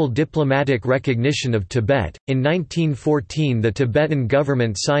normal diplomatic recognition of Tibet. In 1914, the Tibetan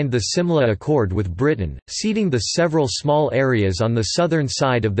government signed the Simla Accord with Britain, ceding the several small areas on the southern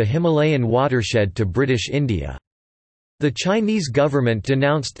side of the Himalayan watershed to British India. The Chinese government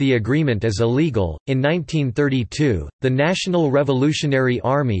denounced the agreement as illegal. In 1932, the National Revolutionary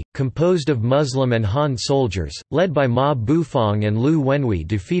Army, composed of Muslim and Han soldiers, led by Ma Bufang and Lu Wenhui,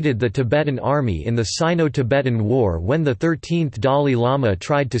 defeated the Tibetan army in the Sino-Tibetan War when the 13th Dalai Lama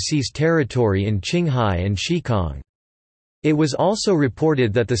tried to seize territory in Qinghai and Xikang. It was also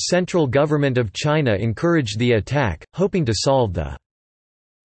reported that the central government of China encouraged the attack, hoping to solve the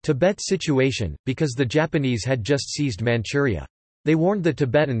Tibet situation, because the Japanese had just seized Manchuria. They warned the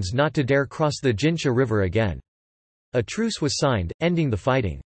Tibetans not to dare cross the Jinsha River again. A truce was signed, ending the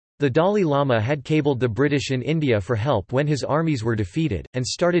fighting. The Dalai Lama had cabled the British in India for help when his armies were defeated, and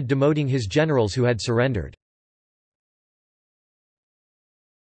started demoting his generals who had surrendered.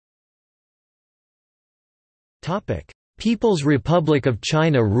 People's Republic of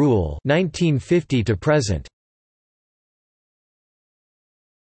China rule 1950 to present.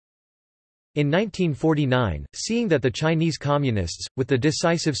 In 1949, seeing that the Chinese Communists, with the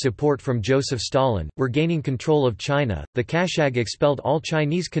decisive support from Joseph Stalin, were gaining control of China, the Kashag expelled all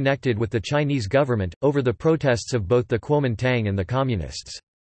Chinese connected with the Chinese government, over the protests of both the Kuomintang and the Communists.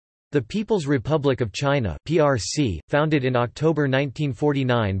 The People's Republic of China (PRC), founded in October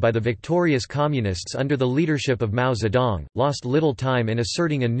 1949 by the victorious Communists under the leadership of Mao Zedong, lost little time in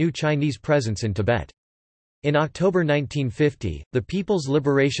asserting a new Chinese presence in Tibet. In October 1950, the People's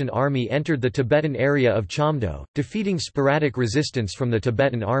Liberation Army entered the Tibetan area of Chamdo, defeating sporadic resistance from the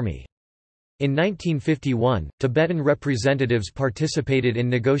Tibetan army. In 1951, Tibetan representatives participated in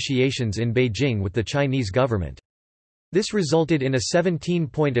negotiations in Beijing with the Chinese government. This resulted in a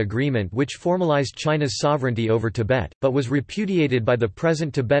 17-point agreement which formalized China's sovereignty over Tibet, but was repudiated by the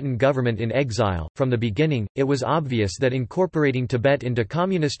present Tibetan government in exile. From the beginning, it was obvious that incorporating Tibet into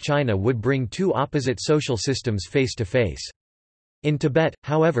Communist China would bring two opposite social systems face to face. In Tibet,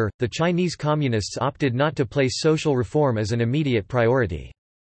 however, the Chinese Communists opted not to place social reform as an immediate priority.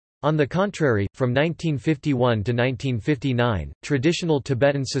 On the contrary, from 1951 to 1959, traditional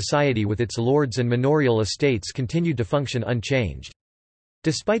Tibetan society with its lords and manorial estates continued to function unchanged.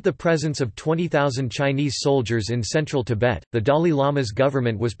 Despite the presence of 20,000 Chinese soldiers in central Tibet, the Dalai Lama's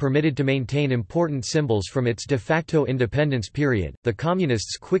government was permitted to maintain important symbols from its de facto independence period. The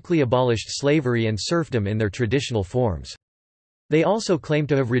Communists quickly abolished slavery and serfdom in their traditional forms. They also claimed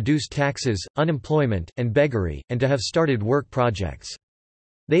to have reduced taxes, unemployment, and beggary, and to have started work projects.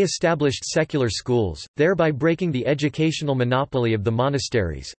 They established secular schools, thereby breaking the educational monopoly of the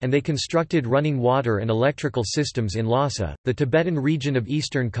monasteries, and they constructed running water and electrical systems in Lhasa. The Tibetan region of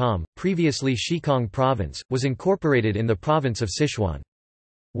Eastern Kham, previously Shikong Province, was incorporated in the province of Sichuan.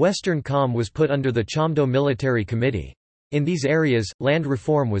 Western Kham was put under the Chamdo Military Committee. In these areas, land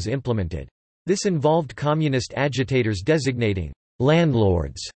reform was implemented. This involved communist agitators designating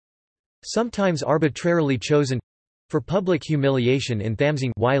landlords, sometimes arbitrarily chosen, for public humiliation in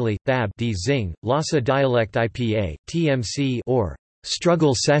Thamsing Wylie, Thab D. Zing, Lhasa dialect IPA, TMC or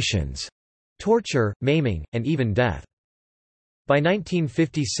struggle sessions, torture, maiming, and even death. By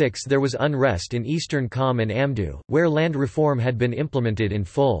 1956 there was unrest in Eastern Kham and Amdo, where land reform had been implemented in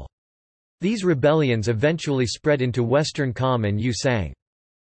full. These rebellions eventually spread into Western Kham and Yusang.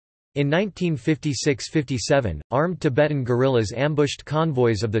 In 1956–57, armed Tibetan guerrillas ambushed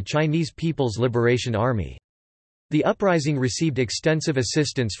convoys of the Chinese People's Liberation Army. The uprising received extensive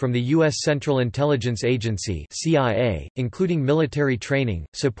assistance from the U.S. Central Intelligence Agency (CIA), including military training,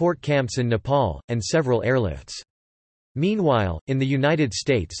 support camps in Nepal, and several airlifts. Meanwhile, in the United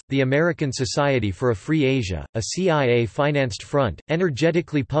States, the American Society for a Free Asia, a CIA-financed front,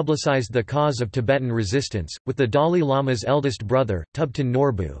 energetically publicized the cause of Tibetan resistance, with the Dalai Lama's eldest brother, Thubten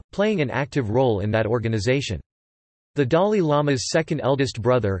Norbu, playing an active role in that organization. The Dalai Lama's second eldest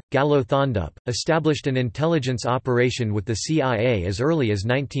brother, Gallo Thondup, established an intelligence operation with the CIA as early as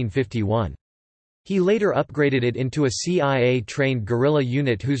 1951. He later upgraded it into a CIA-trained guerrilla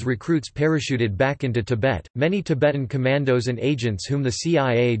unit whose recruits parachuted back into Tibet. Many Tibetan commandos and agents whom the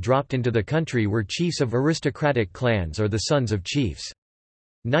CIA dropped into the country were chiefs of aristocratic clans or the sons of chiefs.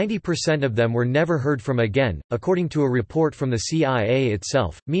 90% of them were never heard from again, according to a report from the CIA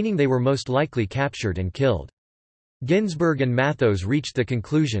itself, meaning they were most likely captured and killed. Ginsburg and Mathos reached the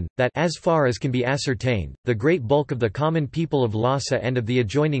conclusion, that as far as can be ascertained, the great bulk of the common people of Lhasa and of the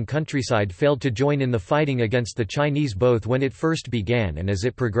adjoining countryside failed to join in the fighting against the Chinese both when it first began and as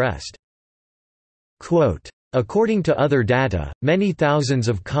it progressed. Quote, according to other data, many thousands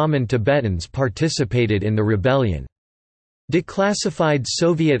of common Tibetans participated in the rebellion. Declassified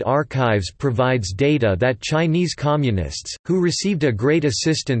Soviet archives provides data that Chinese communists, who received a great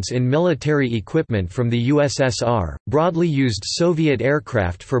assistance in military equipment from the USSR, broadly used Soviet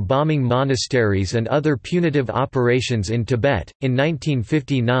aircraft for bombing monasteries and other punitive operations in Tibet. In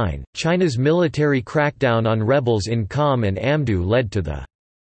 1959, China's military crackdown on rebels in Kham and Amdo led to the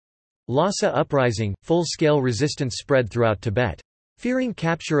Lhasa Uprising. Full-scale resistance spread throughout Tibet. Fearing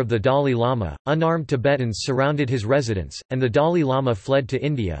capture of the Dalai Lama, unarmed Tibetans surrounded his residence, and the Dalai Lama fled to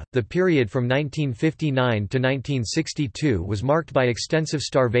India. The period from 1959 to 1962 was marked by extensive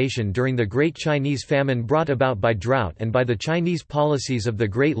starvation during the Great Chinese Famine brought about by drought and by the Chinese policies of the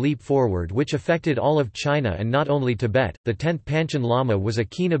Great Leap Forward, which affected all of China and not only Tibet. The 10th Panchen Lama was a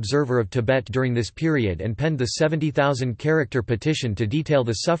keen observer of Tibet during this period and penned the 70,000-character petition to detail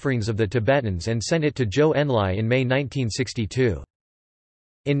the sufferings of the Tibetans and sent it to Zhou Enlai in May 1962.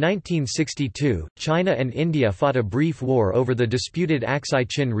 In 1962, China and India fought a brief war over the disputed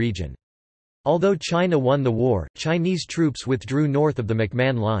Aksai-Chin region. Although China won the war, Chinese troops withdrew north of the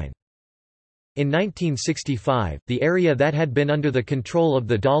McMahon Line. In 1965, the area that had been under the control of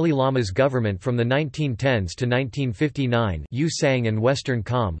the Dalai Lama's government from the 1910s to 1959, Yusang and Western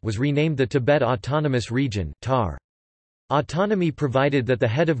Kham, was renamed the Tibet Autonomous Region (TAR). Autonomy provided that the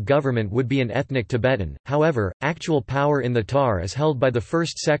head of government would be an ethnic Tibetan, however, actual power in the TAR is held by the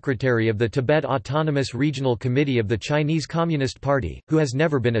first secretary of the Tibet Autonomous Regional Committee of the Chinese Communist Party, who has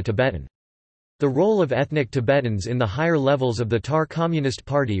never been a Tibetan. The role of ethnic Tibetans in the higher levels of the TAR Communist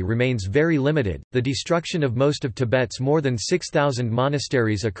Party remains very limited. The destruction of most of Tibet's more than 6,000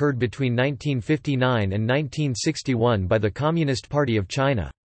 monasteries occurred between 1959 and 1961 by the Communist Party of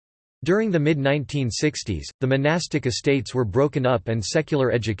China. During the mid-1960s, the monastic estates were broken up and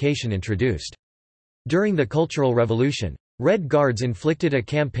secular education introduced. During the Cultural Revolution, Red Guards inflicted a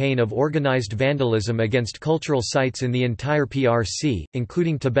campaign of organized vandalism against cultural sites in the entire PRC,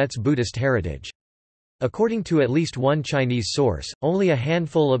 including Tibet's Buddhist heritage. According to at least one Chinese source, only a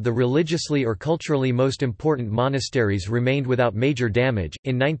handful of the religiously or culturally most important monasteries remained without major damage.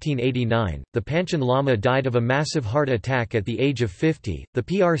 In 1989, the Panchen Lama died of a massive heart attack at the age of 50. The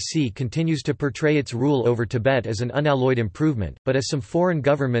PRC continues to portray its rule over Tibet as an unalloyed improvement, but as some foreign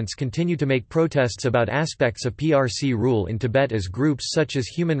governments continue to make protests about aspects of PRC rule in Tibet, as groups such as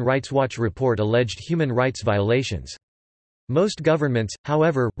Human Rights Watch report alleged human rights violations. Most governments,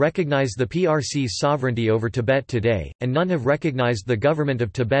 however, recognize the PRC's sovereignty over Tibet today, and none have recognized the government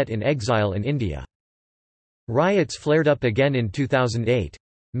of Tibet in exile in India. Riots flared up again in 2008.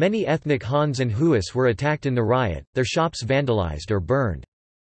 Many ethnic Hans and Huis were attacked in the riot, their shops vandalized or burned.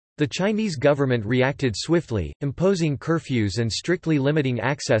 The Chinese government reacted swiftly, imposing curfews and strictly limiting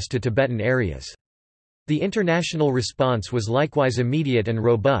access to Tibetan areas. The international response was likewise immediate and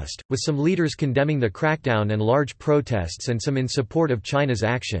robust, with some leaders condemning the crackdown and large protests and some in support of China's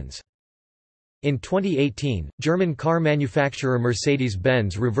actions. In 2018, German car manufacturer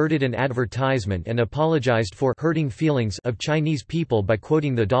Mercedes-Benz reverted an advertisement and apologized for hurting feelings of Chinese people by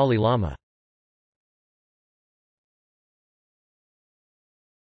quoting the Dalai Lama.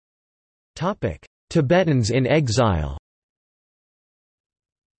 Tibetans in exile.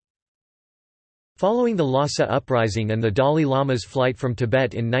 Following the Lhasa uprising and the Dalai Lama's flight from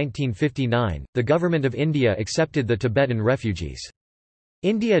Tibet in 1959, the Government of India accepted the Tibetan refugees.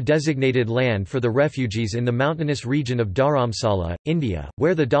 India designated land for the refugees in the mountainous region of Dharamsala, India,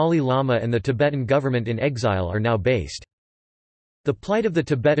 where the Dalai Lama and the Tibetan government in exile are now based. The plight of the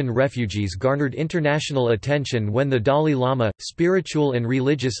Tibetan refugees garnered international attention when the Dalai Lama, spiritual and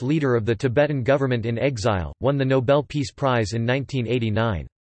religious leader of the Tibetan government in exile, won the Nobel Peace Prize in 1989.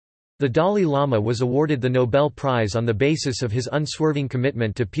 The Dalai Lama was awarded the Nobel Prize on the basis of his unswerving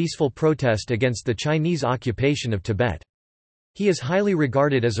commitment to peaceful protest against the Chinese occupation of Tibet. He is highly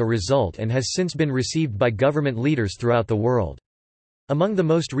regarded as a result and has since been received by government leaders throughout the world. Among the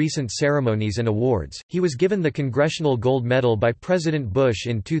most recent ceremonies and awards, he was given the Congressional Gold Medal by President Bush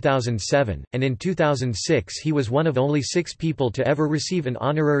in 2007, and in 2006 he was one of only 6 people to ever receive an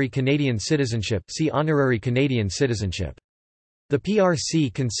honorary Canadian citizenship. See honorary Canadian citizenship. The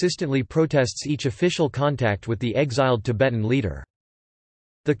PRC consistently protests each official contact with the exiled Tibetan leader.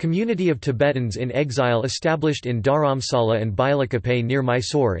 The community of Tibetans in exile established in Dharamsala and Bailakappe near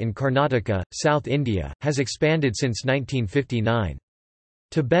Mysore in Karnataka, South India, has expanded since 1959.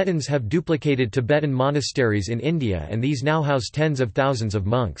 Tibetans have duplicated Tibetan monasteries in India and these now house tens of thousands of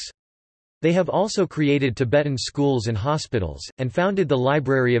monks. They have also created Tibetan schools and hospitals, and founded the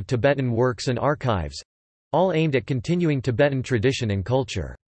Library of Tibetan Works and Archives—all aimed at continuing Tibetan tradition and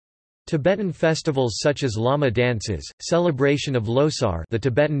culture. Tibetan festivals such as Lama dances, celebration of Losar, the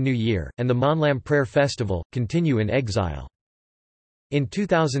Tibetan New Year, and the Monlam Prayer Festival, continue in exile. In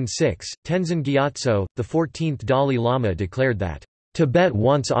 2006, Tenzin Gyatso, the 14th Dalai Lama declared that, "Tibet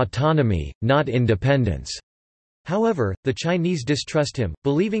wants autonomy, not independence." However, the Chinese distrust him,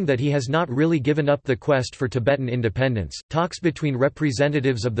 believing that he has not really given up the quest for Tibetan independence. Talks between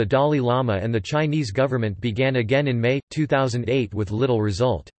representatives of the Dalai Lama and the Chinese government began again in May 2008 with little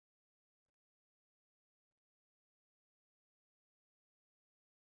result.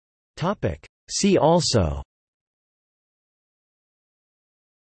 Topic: See also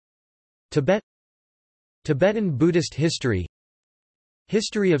Tibet, Tibetan Buddhist history,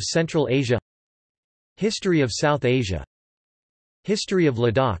 History of Central Asia, History of South Asia, History of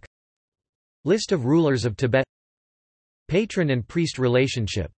Ladakh, List of rulers of Tibet, Patron and priest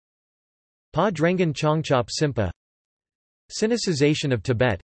relationship, Phodrang Chongchop Simpa, Sinicization of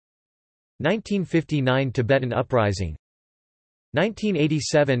Tibet, 1959 Tibetan Uprising,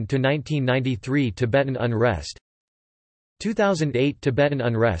 1987–1993 Tibetan unrest, 2008 Tibetan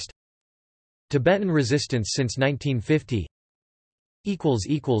unrest, Tibetan resistance since 1950.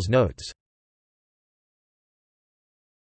 Notes